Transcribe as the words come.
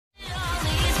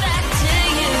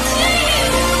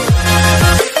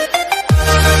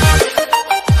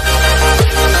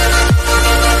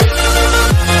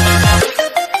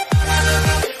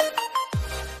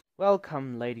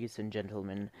welcome, ladies and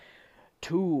gentlemen,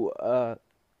 to a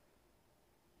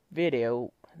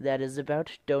video that is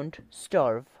about Don't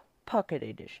Starve Pocket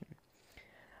Edition.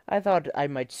 I thought I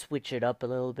might switch it up a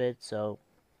little bit, so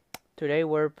today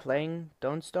we're playing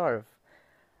Don't Starve.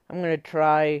 I'm gonna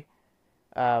try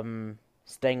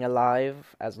staying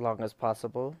alive as long as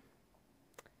possible,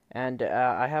 and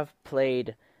I have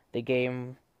played the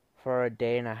game for a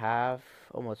day and a half,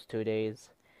 almost 2 days,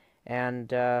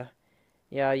 and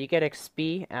yeah, you get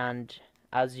XP, and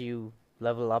as you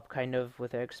level up kind of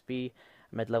with XP,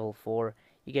 I'm at level 4,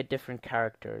 you get different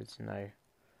characters, and I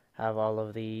have all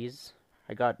of these.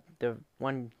 I got the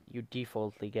one you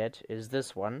defaultly get is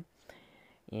this one,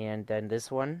 and then this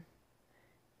one,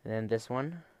 and then this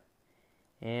one,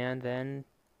 and then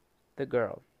the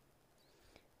girl.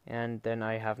 And then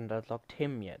I haven't unlocked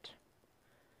him yet.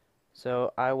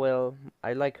 So I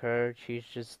like her, she's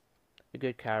just a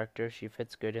good character, she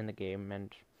fits good in the game,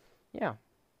 and yeah.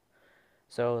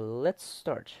 So let's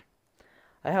start.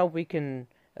 I hope we can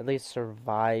at least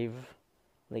survive,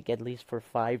 like at least for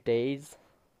 5 days.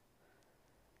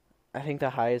 I think the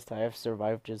highest I have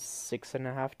survived is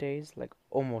 6.5 days, like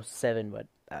almost 7, but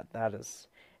that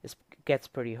gets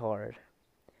pretty hard.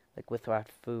 Like without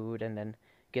food and then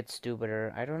get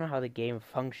stupider. I don't know how the game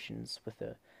functions with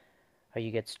how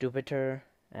you get stupider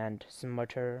and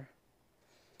smarter.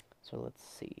 So let's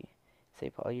see.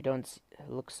 Say, Paul, you don't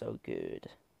look so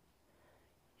good.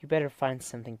 You better find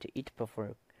something to eat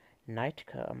before night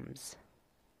comes.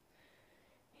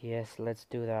 Yes, let's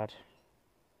do that.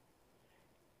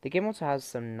 The game also has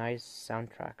some nice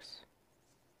soundtracks.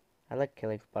 I like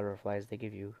killing butterflies, they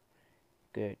give you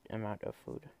good amount of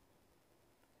food.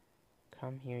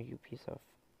 Come here, you piece of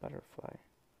butterfly.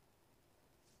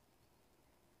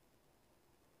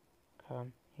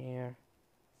 Come here.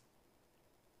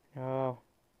 No.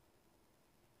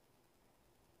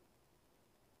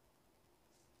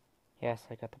 Yes,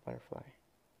 I got the butterfly.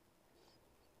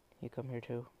 You come here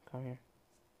too. Come here.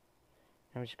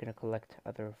 I'm just gonna collect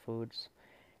other foods.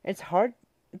 It's hard.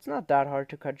 It's not that hard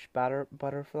to catch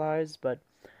butterflies, but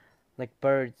like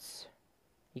birds,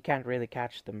 you can't really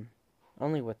catch them.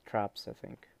 Only with traps, I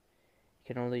think.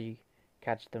 You can only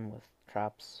catch them with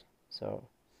traps. So,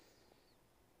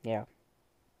 yeah.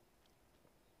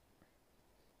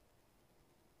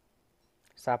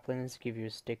 Saplings give you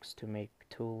sticks to make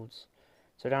tools.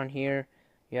 So down here,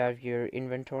 you have your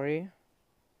inventory.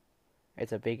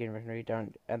 It's a big inventory.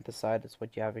 Down at the side is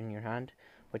what you have in your hand.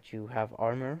 What you have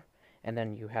armor, and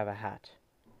then you have a hat.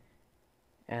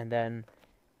 And then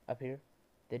up here,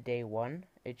 the day 1,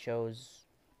 it shows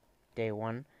day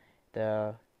 1.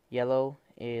 The yellow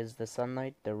is the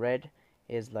sunlight. The red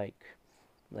is like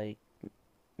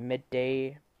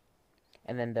midday,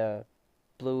 and then the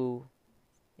blue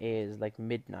is like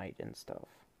midnight and stuff.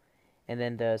 And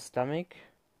then the stomach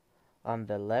on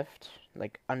the left,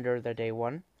 like under the day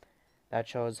 1, that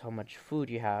shows how much food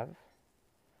you have.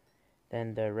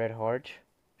 Then the red heart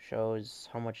shows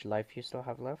how much life you still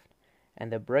have left.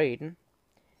 And the brain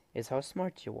is how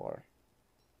smart you are.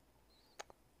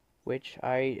 Which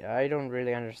I don't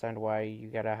really understand why you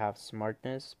gotta have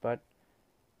smartness, but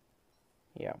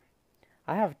yeah.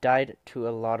 I have died to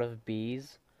a lot of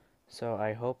bees, so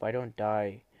I hope I don't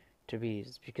die to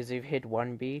bees, because if you hit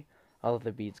one bee, all of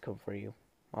the bees come for you.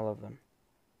 All of them.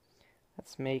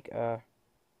 Let's make a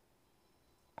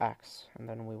axe, and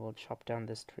then we will chop down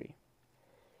this tree.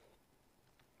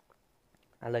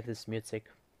 I like this music.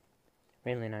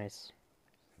 Really nice.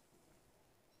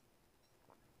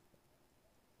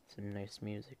 Some nice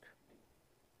music.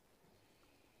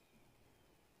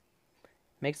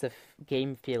 Makes the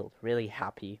game feel really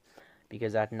happy,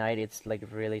 because at night it's like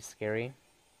really scary.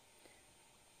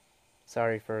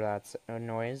 Sorry for that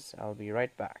noise. I'll be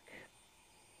right back.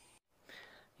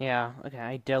 Yeah, okay,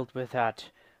 I dealt with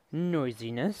that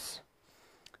noisiness.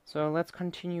 So let's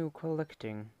continue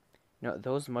collecting. No,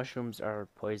 those mushrooms are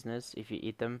poisonous. If you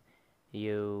eat them,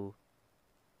 you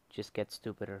just get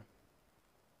stupider.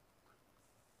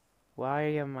 Why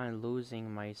am I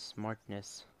losing my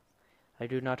smartness? I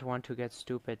do not want to get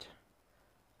stupid.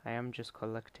 I am just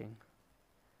collecting.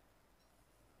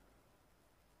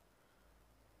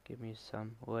 Give me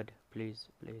some wood, please,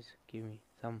 please. Give me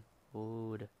some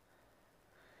wood.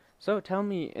 So tell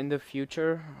me in the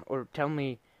future, or tell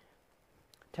me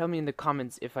in the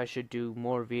comments if I should do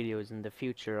more videos in the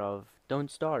future of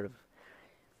Don't Starve.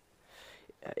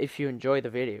 If you enjoy the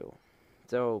video.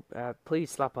 So please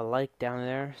slap a like down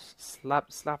there,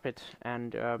 slap it,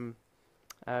 and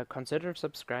consider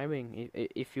subscribing.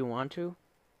 If you want to,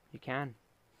 you can.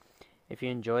 If you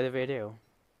enjoy the video.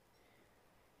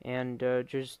 And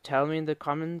just tell me in the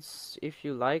comments if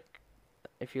you like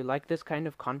if you like this kind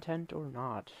of content or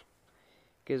not,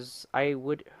 because I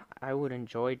would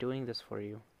enjoy doing this for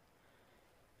you.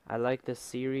 I like this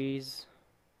series.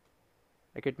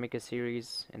 I could make a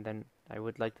series, and then I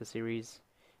would like the series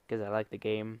because I like the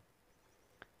game.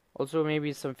 Also,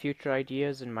 maybe some future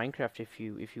ideas in Minecraft if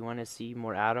you want to see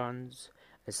more add-ons,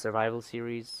 a survival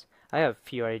series. I have a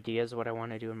few ideas what I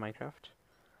want to do in Minecraft.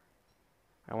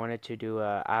 I wanted to do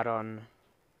a add-on,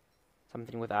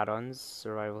 something with add-ons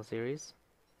survival series.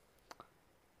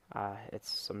 It's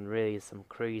some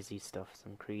crazy stuff,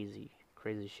 some crazy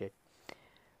shit.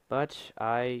 But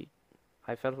I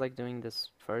felt like doing this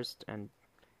first, and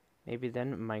maybe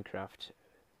then Minecraft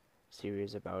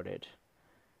series about it.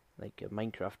 Like a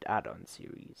Minecraft add-on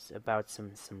series about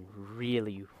some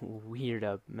really weird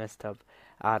up, messed up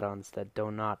add-ons that do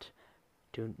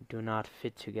not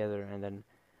fit together, and then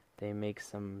they make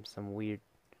some weird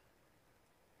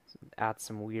add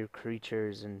some weird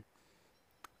creatures. And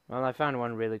well, I found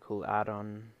one really cool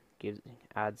add-on gives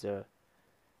adds a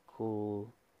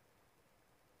cool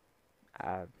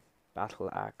uh,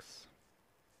 battle axe.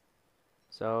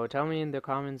 So tell me in the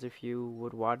comments if you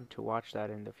would want to watch that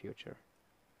in the future.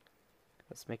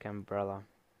 Let's make an umbrella.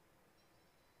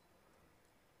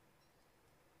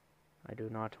 I do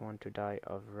not want to die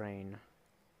of rain.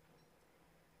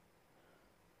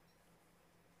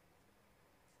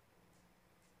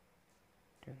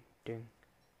 Ding, ding.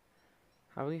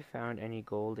 Have we found any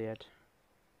gold yet?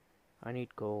 I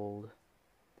need gold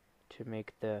to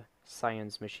make the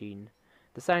science machine.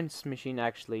 The science machine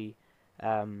actually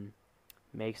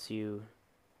makes you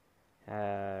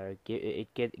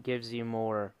gives you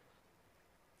more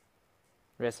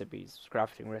recipes,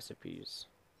 crafting recipes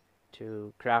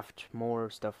to craft more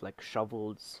stuff like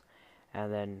shovels,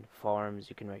 and then farms.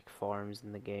 You can make farms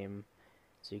in the game,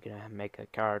 so you can make a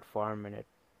carrot farm and it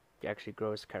actually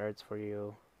grows carrots for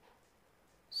you.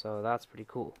 So that's pretty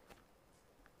cool.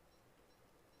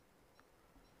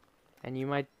 And you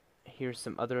might hear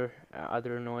some other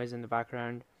noise in the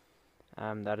background.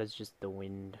 That is just the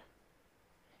wind.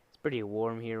 It's pretty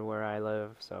warm here where I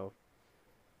live, so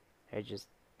I just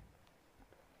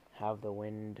have the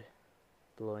wind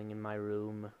blowing in my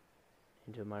room,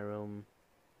 into my room.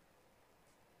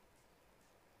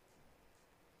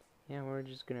 Yeah, we're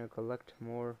just gonna collect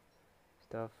more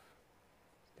stuff.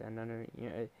 Stand under.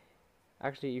 Yeah,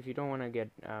 actually, if you don't want to get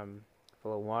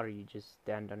full of water, you just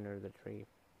stand under the tree.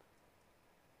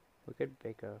 We could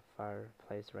make a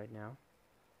fireplace right now.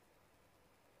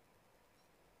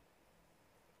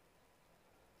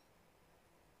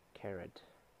 Carrot.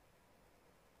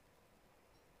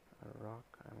 A rock.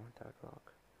 I want that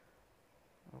rock.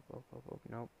 Oh.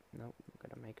 Nope. I'm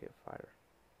gonna make it fire.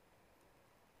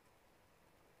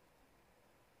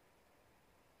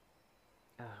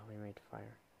 We made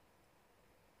fire.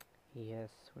 Yes,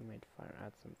 we made fire.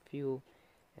 Add some fuel,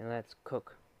 and let's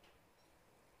cook.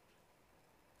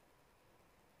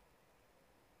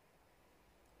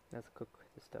 Let's cook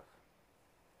the stuff.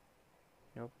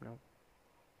 Nope.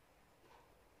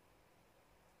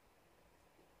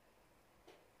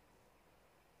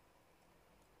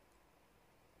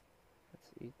 Let's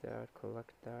eat that,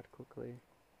 collect that quickly.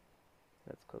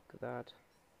 Let's cook that.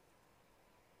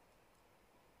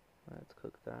 Let's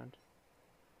cook that.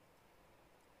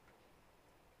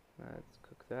 Let's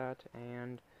cook that,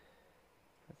 and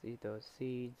let's eat those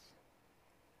seeds.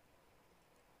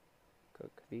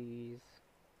 Cook these.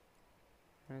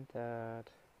 And that.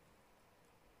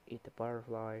 Eat the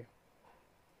butterfly.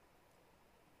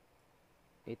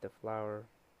 Eat the flower.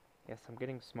 Yes, I'm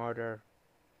getting smarter.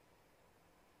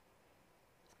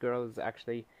 This girl is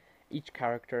actually... Each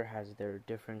character has their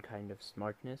different kind of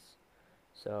smartness.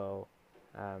 So,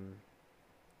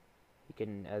 you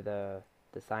can... the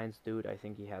science dude, I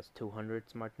think he has 200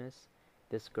 smartness.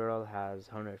 This girl has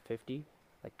 150,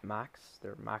 like max,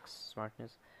 their max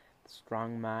smartness. The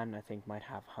strong man, I think, might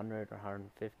have 100 or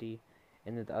 150.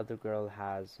 And then the other girl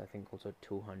has, I think, also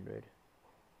 200.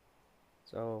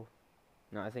 So,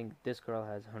 no, I think this girl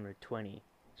has 120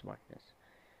 smartness.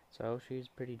 So, she's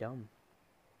pretty dumb.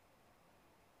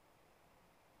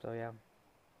 So, yeah.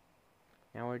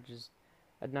 Now we're just...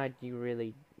 At night, you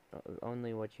really...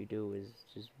 Only what you do is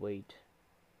just wait.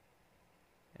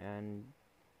 And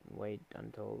wait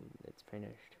until it's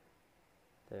finished.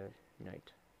 The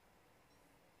night.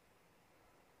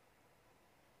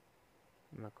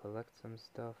 I'm gonna collect some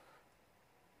stuff.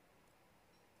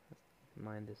 Let's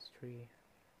mine this tree.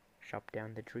 Chop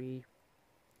down the tree.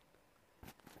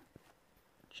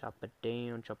 Chop it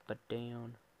down, chop it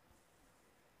down.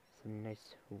 Some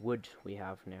nice wood we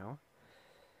have now.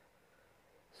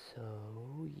 So,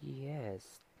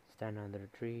 yes. Stand under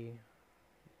the tree.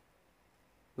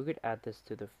 We could add this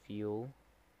to the fuel,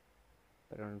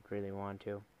 but I don't really want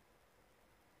to.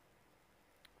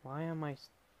 Why am I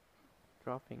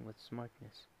dropping with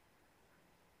smartness?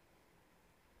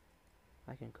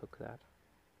 I can cook that.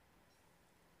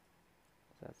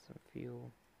 Let's add some fuel.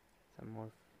 Some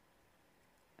more.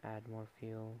 Add more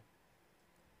fuel.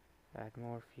 Add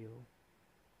more fuel.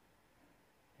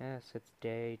 Yes, it's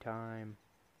daytime.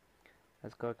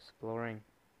 Let's go exploring.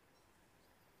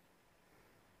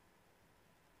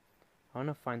 I want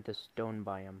to find the stone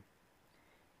biome.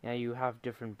 Yeah, you have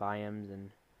different biomes,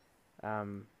 and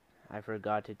I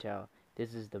forgot to tell.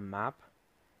 This is the map,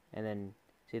 and then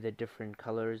see the different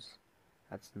colors.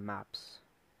 That's the maps.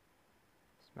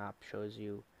 This map shows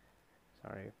you.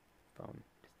 Sorry, phone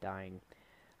is dying.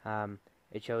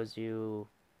 It shows you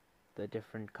the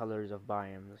different colors of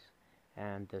biomes,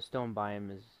 and the stone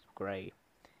biome is gray,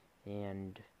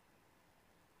 and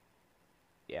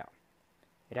yeah,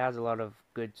 it has a lot of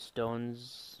good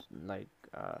stones, like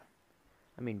I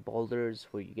mean boulders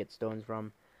where you get stones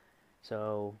from.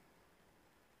 So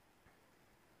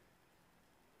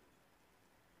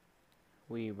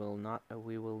we will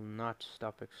not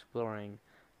stop exploring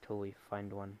till we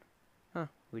find one. Huh,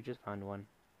 we just found one.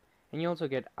 And you also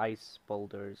get ice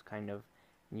boulders, kind of.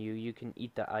 You can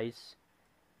eat the ice,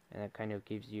 and it kind of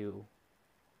gives you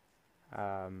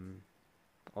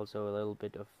also a little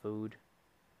bit of food.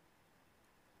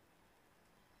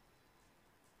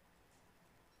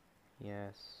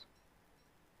 Yes.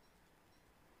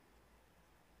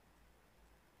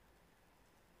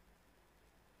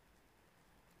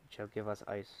 It shall give us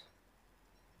ice.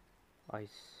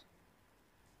 Ice.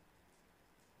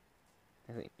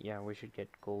 I think, yeah, we should get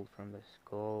gold from this.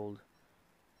 Gold.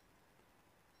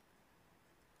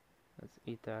 Let's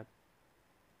eat that.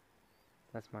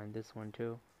 Let's mine this one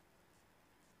too.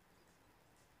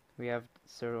 We have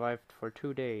survived for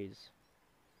 2 days.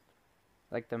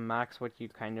 Like the max what you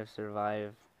kind of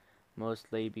survive,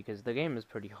 mostly because the game is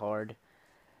pretty hard,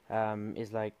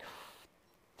 is like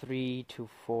 3 to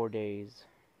 4 days.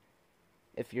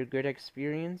 If you're good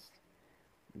experienced,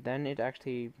 then it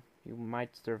actually, you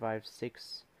might survive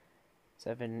 6,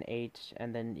 7, 8,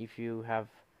 and then if you have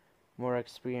more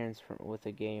experience with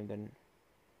the game, then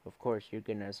of course you're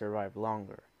gonna survive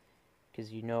longer,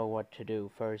 because you know what to do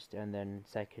first, and then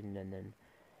second, and then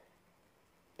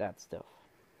that stuff.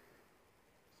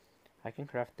 I can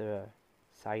craft the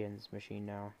science machine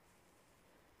now,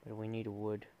 but we need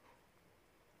wood.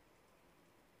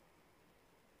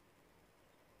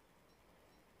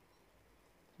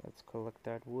 Let's collect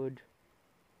that wood.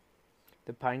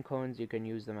 The pine cones, you can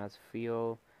use them as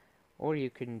fuel, or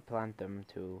you can plant them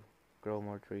to grow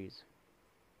more trees.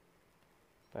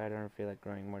 But I don't feel like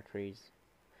growing more trees.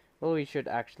 Well, we should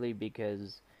actually,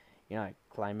 because, you know, like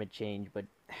climate change, but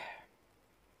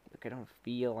look, I don't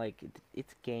feel like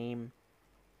it's game.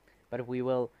 But we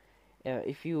will,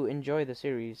 if you enjoy the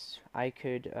series, we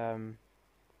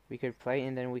could play,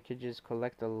 and then we could just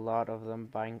collect a lot of them,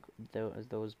 buying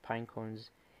those pine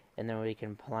cones, and then we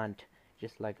can plant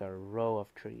just like a row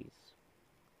of trees.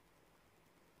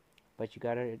 But you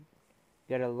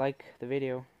gotta like the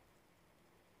video.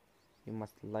 You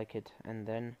must like it, and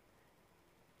then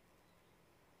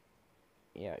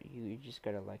yeah, you just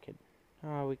gotta like it.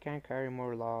 Oh, we can't carry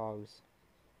more logs.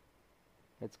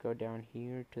 Let's go down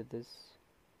here to this.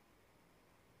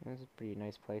 This is a pretty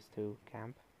nice place to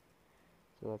camp.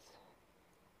 So let's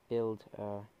build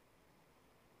a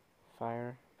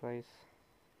fireplace.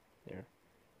 There,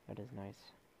 that is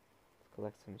nice. Let's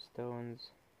collect some stones.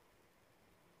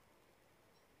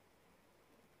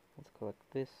 Let's collect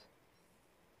this.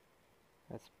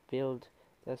 Let's build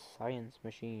the science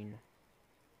machine.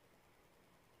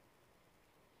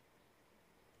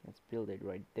 Let's build it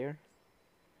right there.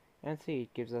 And see,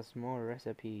 it gives us more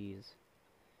recipes.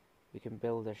 We can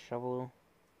build a shovel.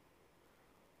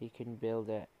 We can build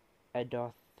a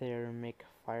endothermic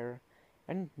fire.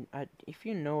 And if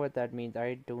you know what that means,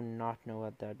 I do not know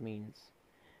what that means.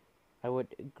 I would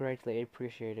greatly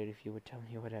appreciate it if you would tell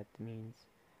me what that means.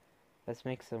 Let's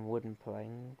make some wooden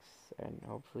planks, and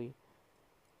hopefully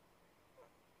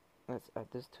let's add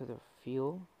this to the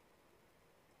fuel.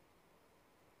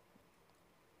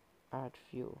 Add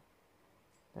fuel.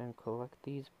 Then collect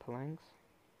these planks.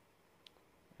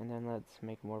 And then let's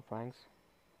make more planks.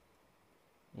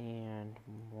 And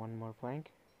one more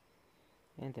plank.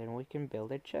 And then we can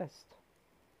build a chest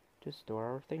to store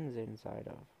our things inside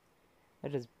of.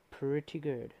 That is pretty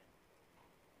good.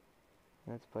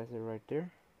 Let's place it right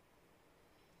there.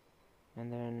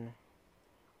 And then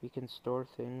we can store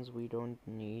things we don't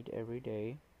need every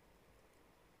day.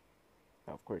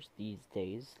 Of course, these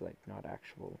days, like not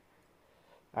actual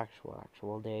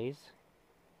actual days.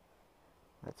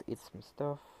 Let's eat some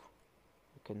stuff.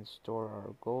 We can store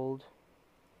our gold.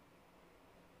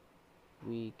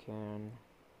 We can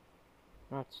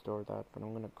not store that, but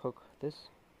I'm gonna cook this.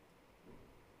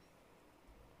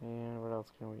 And what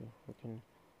else can we? We can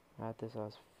add this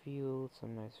as fuel,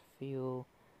 some nice fuel.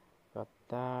 Got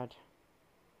that.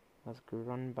 Let's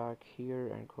run back here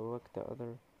and collect the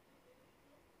other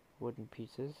wooden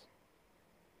pieces.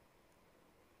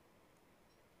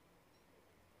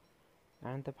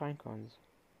 And the pine cones.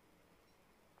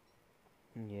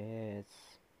 Yes.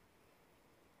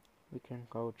 We can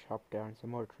go chop down some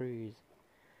more trees.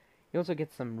 You also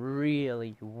get some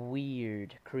really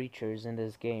weird creatures in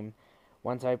this game.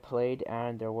 Once I played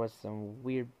and there was some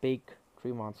weird big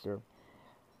tree monster.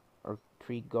 Or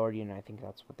tree guardian, I think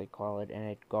that's what they call it. And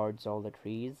it guards all the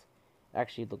trees.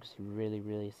 Actually looks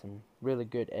really some really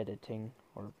good editing.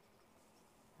 Or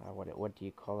what do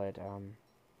you call it?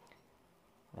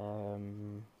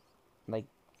 Like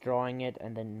drawing it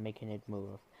and then making it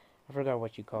move. I forgot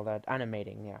what you call that.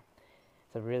 Animating, yeah.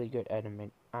 It's a really good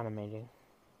animating.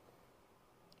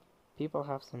 People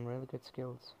have some really good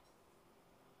skills.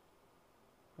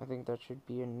 I think that should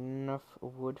be enough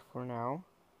wood for now.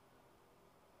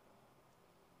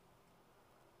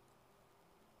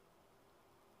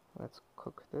 Let's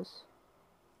cook this.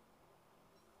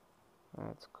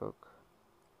 Let's cook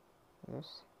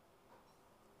this.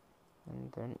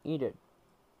 And then eat it.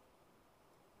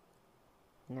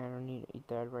 I don't need to eat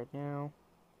that right now.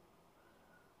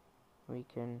 We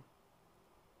can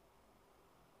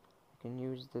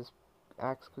use this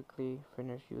axe quickly,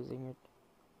 finish using it.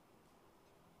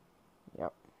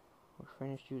 Yep, we're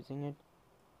finished using it.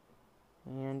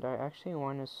 And I actually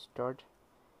want to start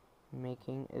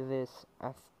making this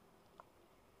as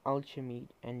alchemy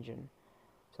engine.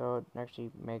 So it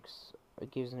actually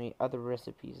it gives me other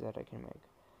recipes that I can make.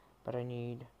 But I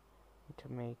need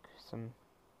to make some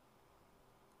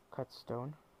cut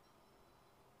stone.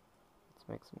 Let's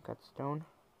make some cut stone.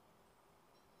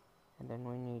 And then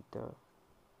we need the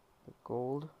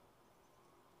gold.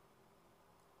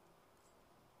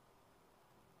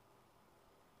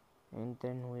 And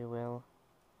then we will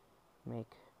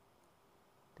make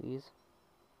these.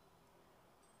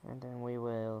 And then we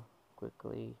will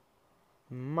quickly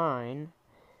mine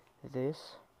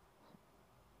this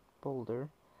boulder.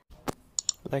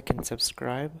 Like and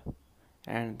subscribe,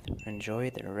 and enjoy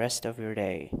the rest of your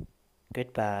day.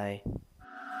 Goodbye.